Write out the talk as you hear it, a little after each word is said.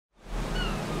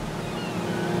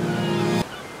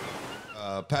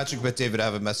Patrick Bet David, I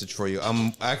have a message for you.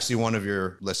 I'm actually one of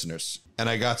your listeners, and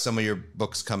I got some of your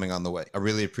books coming on the way. I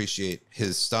really appreciate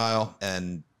his style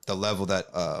and the level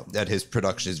that his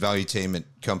production, his valuetainment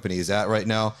company is at right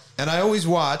now. And I always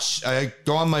watch. I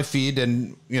go on my feed,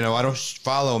 and I don't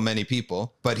follow many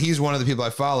people, but he's one of the people I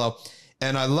follow.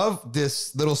 And I love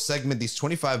this little segment, these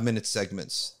 25-minute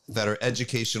segments that are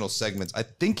educational segments. I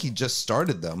think he just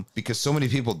started them because so many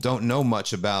people don't know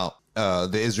much about the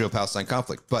Israel-Palestine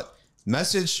conflict. But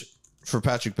message for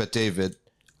Patrick Bet David,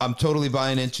 I'm totally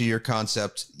buying into your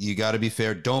concept. You got to be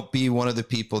fair. Don't be one of the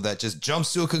people that just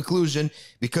jumps to a conclusion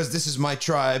because this is my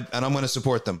tribe and I'm going to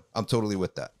support them. I'm totally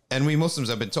with that. And we Muslims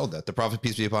have been told that. The Prophet,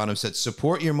 peace be upon him, said,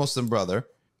 support your Muslim brother,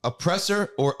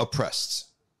 oppressor or oppressed.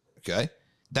 Okay?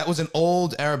 That was an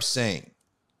old Arab saying.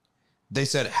 They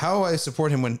said, how do I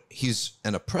support him when he's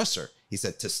an oppressor? He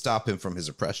said, to stop him from his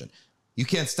oppression. You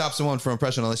can't stop someone from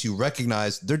oppression unless you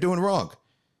recognize they're doing wrong.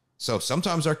 So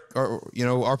sometimes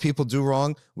our people do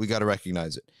wrong. We got to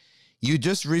recognize it. You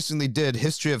just recently did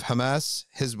History of Hamas,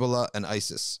 Hezbollah, and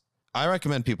ISIS. I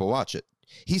recommend people watch it.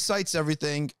 He cites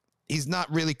everything. He's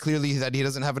not really clearly that he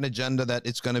doesn't have an agenda, that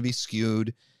it's going to be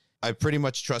skewed. I pretty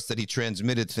much trust that he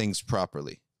transmitted things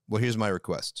properly. Well, here's my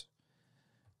request.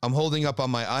 I'm holding up on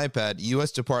my iPad,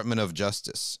 U.S. Department of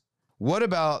Justice. What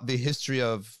about the history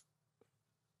of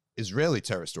Israeli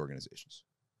terrorist organizations?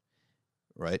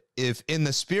 Right? If in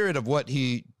the spirit of what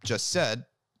he just said,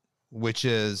 which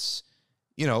is,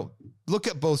 look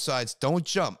at both sides, don't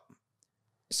jump.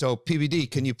 So PBD,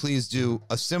 can you please do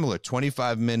a similar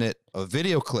 25-minute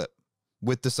video clip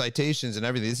with the citations and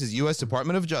everything? This is U.S.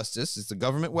 Department of Justice. It's the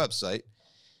government website.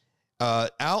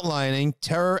 Outlining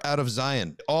terror out of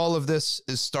Zion. All of this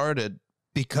is started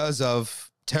because of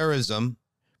terrorism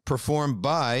performed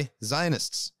by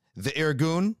Zionists. The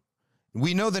Irgun,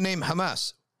 we know the name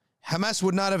Hamas. Hamas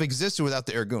would not have existed without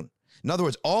the Irgun. In other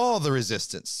words, all the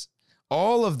resistance,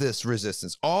 all of this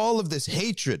resistance, all of this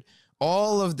hatred,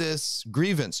 all of this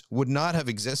grievance would not have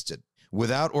existed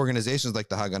without organizations like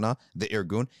the Haganah, the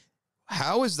Irgun.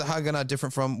 How is the Haganah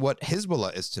different from what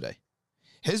Hezbollah is today?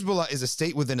 Hezbollah is a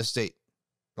state within a state.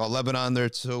 Well, Lebanon,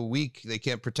 they're so weak, they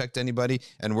can't protect anybody.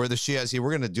 And we're the Shias here. We're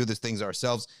going to do these things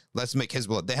ourselves. Let's make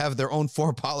Hezbollah. They have their own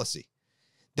foreign policy.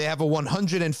 They have a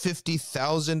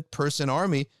 150,000 person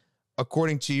army,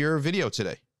 according to your video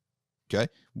today. Okay.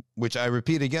 Which I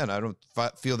repeat again, I don't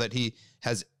feel that he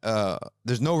has,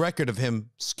 there's no record of him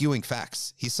skewing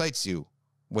facts. He cites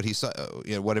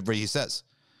whatever he says,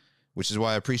 which is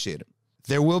why I appreciate it.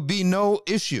 There will be no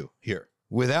issue here.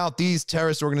 Without these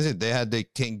terrorist organizations, they had the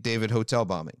King David Hotel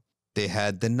bombing. They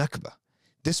had the Nakba.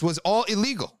 This was all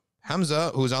illegal.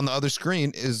 Hamza, who's on the other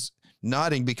screen, is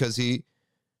nodding because he's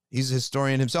a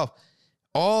historian himself.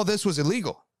 All this was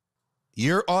illegal.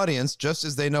 Your audience, just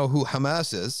as they know who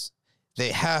Hamas is,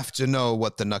 they have to know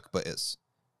what the Nakba is.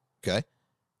 Okay?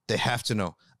 They have to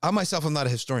know. I myself am not a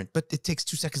historian, but it takes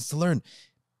 2 seconds to learn.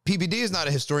 PBD is not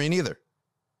a historian either.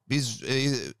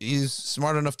 He's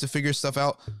smart enough to figure stuff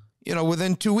out,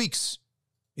 within 2 weeks.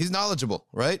 He's knowledgeable,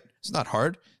 right? It's not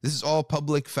hard. This is all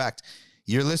public fact.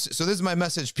 You're listening. So this is my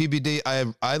message, PBD.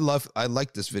 I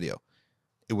like this video.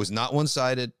 It was not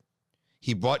one-sided.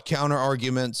 He brought counter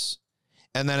arguments.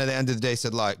 And then at the end of the day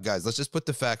said, like, guys, let's just put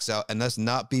the facts out and let's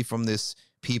not be from this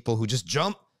people who just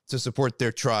jump to support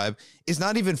their tribe. It's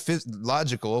not even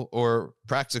logical or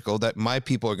practical that my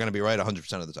people are going to be right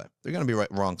 100% of the time. They're going to be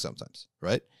wrong sometimes,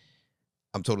 right?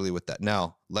 I'm totally with that.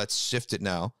 Now, let's shift it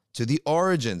now to the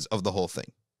origins of the whole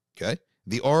thing, okay?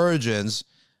 The origins,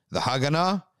 the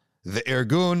Haganah, the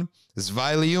Irgun,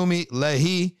 Zvailiyumi,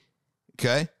 Lehi,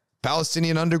 okay?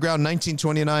 Palestinian Underground,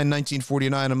 1929,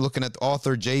 1949. I'm looking at the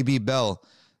author, J.B. Bell.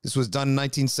 This was done in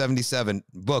 1977.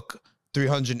 Book,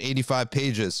 385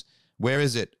 pages. Where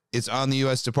is it? It's on the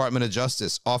U.S. Department of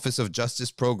Justice, Office of Justice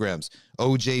Programs,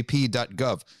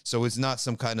 ojp.gov. So it's not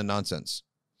some kind of nonsense.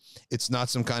 It's not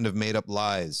some kind of made-up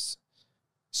lies,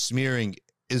 smearing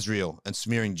Israel and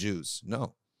smearing Jews.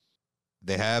 No.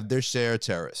 They have their share of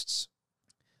terrorists.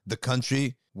 The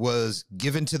country was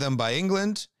given to them by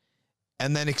England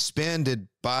and then expanded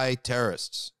by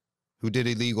terrorists who did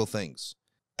illegal things.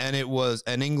 And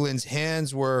England's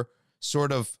hands were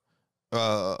sort of,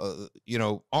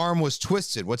 arm was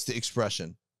twisted. What's the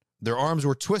expression? Their arms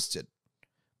were twisted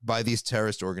by these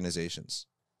terrorist organizations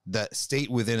that state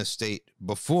within a state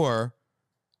before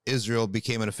Israel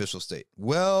became an official state.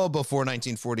 Well before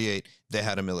 1948, they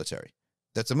had a military.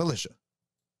 That's a militia.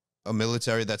 A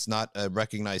military that's not a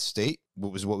recognized state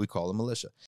was what we call a militia.